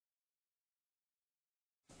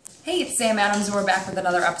Hey, it's Sam Adams, and we're back with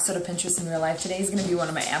another episode of Pinterest in Real Life. Today is going to be one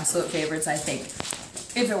of my absolute favorites, I think.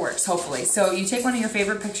 If it works, hopefully. So you take one of your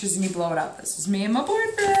favorite pictures and you blow it up. This is me and my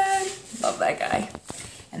boyfriend. Love that guy.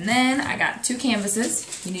 And then I got two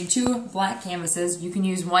canvases. You need two black canvases. You can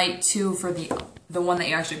use white too for the one that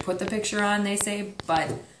you actually put the picture on, they say,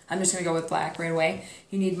 but I'm just going to go with black right away.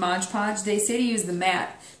 You need Mod Podge. They say to use the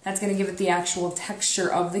matte. That's going to give it the actual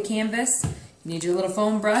texture of the canvas. You need your little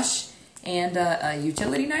foam brush and a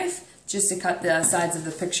utility knife just to cut the sides of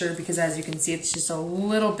the picture, because as you can see it's just a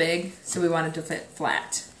little big, so we want it to fit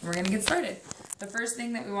flat. We're going to get started. The first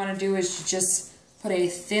thing that we want to do is just put a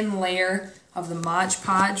thin layer of the Mod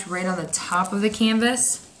Podge right on the top of the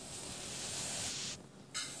canvas.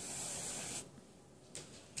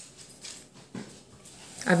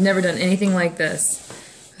 I've never done anything like this,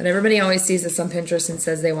 but everybody always sees this on Pinterest and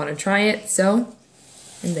says they want to try it, and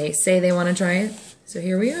they say they want to try it, so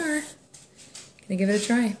here we are. Gonna give it a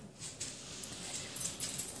try.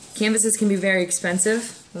 Canvases can be very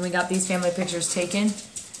expensive. When we got these family pictures taken,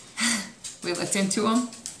 we looked into them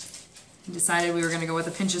and decided we were going to go with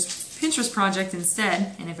a Pinterest project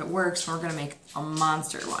instead, and if it works, we're going to make a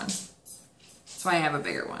monster one. That's why I have a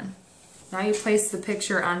bigger one. Now you place the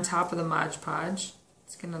picture on top of the Mod Podge.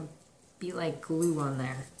 It's going to be like glue on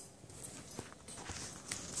there.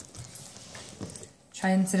 Try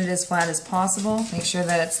and sit it as flat as possible. Make sure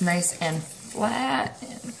that it's nice and flat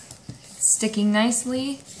and sticking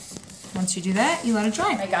nicely. Once you do that, you let it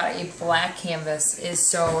dry. I got a black canvas,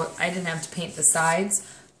 so I didn't have to paint the sides,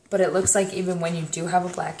 but it looks like even when you do have a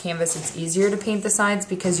black canvas, it's easier to paint the sides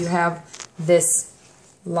because you have this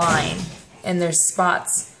line, and there's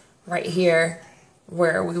spots right here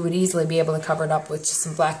where we would easily be able to cover it up with just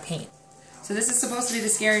some black paint. So this is supposed to be the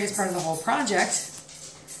scariest part of the whole project,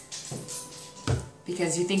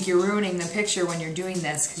 because you think you're ruining the picture when you're doing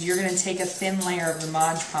this, because you're going to take a thin layer of the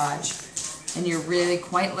Mod Podge and you're really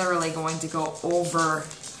quite literally going to go over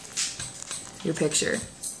your picture.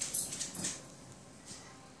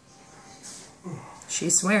 She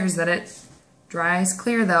swears that it dries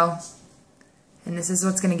clear though, and this is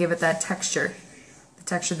what's going to give it that texture, the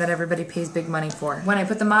texture that everybody pays big money for. When I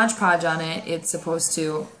put the Mod Podge on it, it's supposed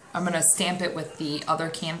to, I'm going to stamp it with the other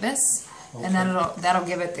canvas, okay, and then that'll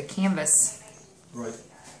give it the canvas. Right.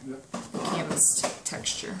 Yep. The canvas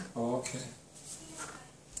texture. Oh, okay.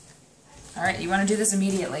 Alright, you want to do this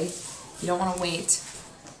immediately. You don't want to wait.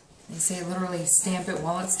 They say literally stamp it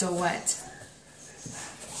while it's still wet.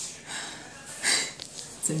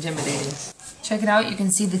 It's intimidating. Check it out, you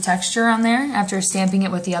can see the texture on there after stamping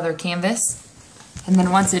it with the other canvas. And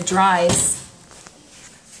then once it dries,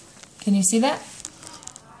 can you see that?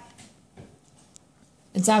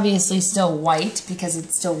 It's obviously still white because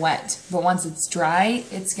it's still wet, but once it's dry,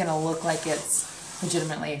 it's going to look like it's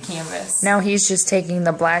legitimately a canvas. Now he's just taking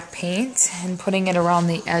the black paint and putting it around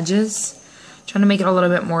the edges, trying to make it a little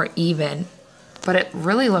bit more even. But it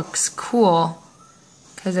really looks cool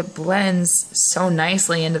because it blends so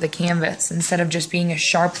nicely into the canvas instead of just being a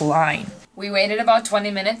sharp line. We waited about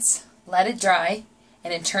 20 minutes, let it dry,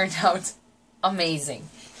 and it turned out amazing.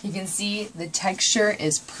 You can see the texture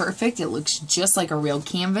is perfect. It looks just like a real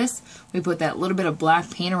canvas. We put that little bit of black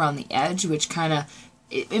paint around the edge, which kind of,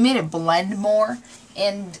 it made it blend more,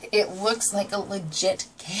 and it looks like a legit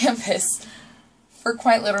canvas for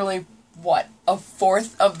quite literally, what, a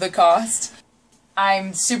fourth of the cost?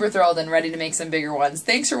 I'm super thrilled and ready to make some bigger ones.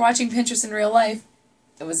 Thanks for watching Pinterest in Real Life.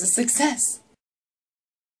 It was a success.